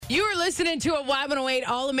You are listening to a Y108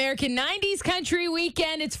 All-American 90s Country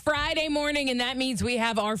Weekend. It's Friday morning, and that means we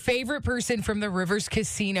have our favorite person from the Rivers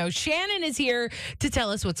Casino. Shannon is here to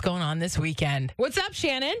tell us what's going on this weekend. What's up,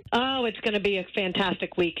 Shannon? Oh, it's going to be a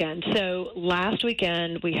fantastic weekend. So last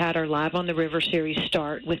weekend, we had our Live on the River series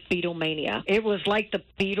start with Beatlemania. It was like the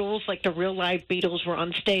Beatles, like the real live Beatles were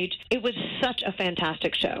on stage. It was such a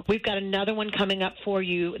fantastic show. We've got another one coming up for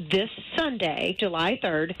you this Sunday, July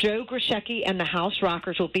 3rd. Joe Grishecki and the House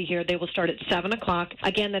Rockers will be here. They will start at 7 o'clock.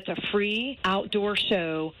 Again, that's a free outdoor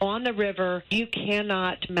show on the river. You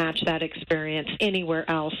cannot match that experience anywhere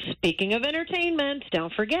else. Speaking of entertainment,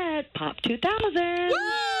 don't forget Pop 2000. Woo!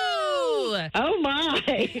 Oh, my.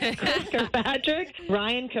 Chris Kirkpatrick,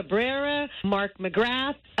 Ryan Cabrera, Mark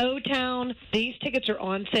McGrath, O-Town. These tickets are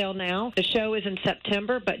on sale now. The show is in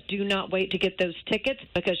September, but do not wait to get those tickets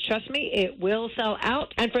because, trust me, it will sell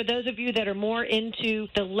out. And for those of you that are more into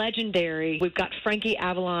the legendary, we've got Frankie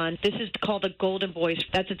Avalon. This is called the Golden Boys.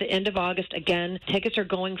 That's at the end of August. Again, tickets are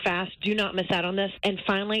going fast. Do not miss out on this. And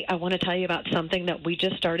finally, I want to tell you about something that we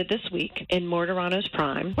just started this week in Mortaranos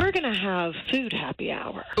Prime. We're going to have food happy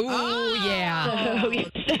hour. Ooh, yeah.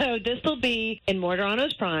 So this will be in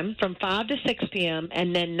Mortaranos Prime from 5 to 6 p.m.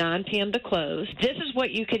 and then 9 p.m. to close. This is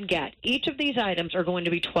what you can get. Each of these items are going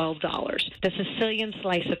to be $12. The Sicilian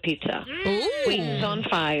slice of pizza, wings on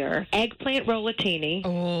fire, eggplant rollatini,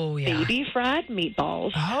 baby fried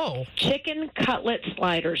meatballs, chicken cutlet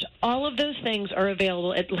sliders. All of those things are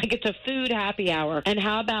available at like it's a food happy hour. And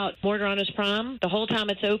how about Mortaranos Prime? The whole time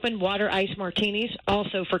it's open, water ice martinis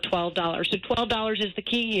also for $12. So $12 is the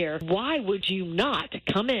key here. Why would you not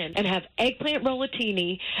come in and have eggplant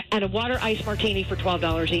rollatini and a water ice martini for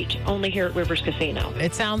 $12 each? Only here at Rivers Casino.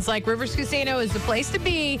 It sounds like Rivers Casino is the place to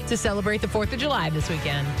be to celebrate the 4th of July this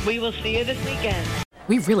weekend. We will see you this weekend.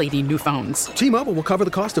 We really need new phones. T-Mobile will cover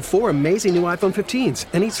the cost of 4 amazing new iPhone 15s,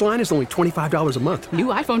 and each line is only $25 a month. New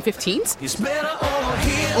iPhone 15s? It's better over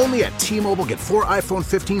here. Only at T-Mobile, get 4 iPhone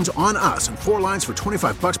 15s on us and 4 lines for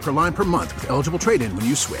 $25 per line per month with eligible trade-in when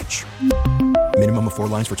you switch. Minimum of 4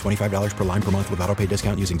 lines for $25 per line per month with autopay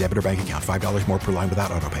discount using debit or bank account. $5 more per line without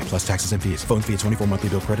autopay, plus taxes and fees. Phone fee at 24 monthly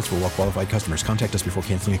bill credits for well-qualified customers. Contact us before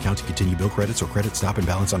canceling account to continue bill credits or credit stop and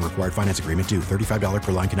balance on required finance agreement due. $35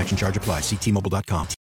 per line connection charge applies. See T-Mobile.com.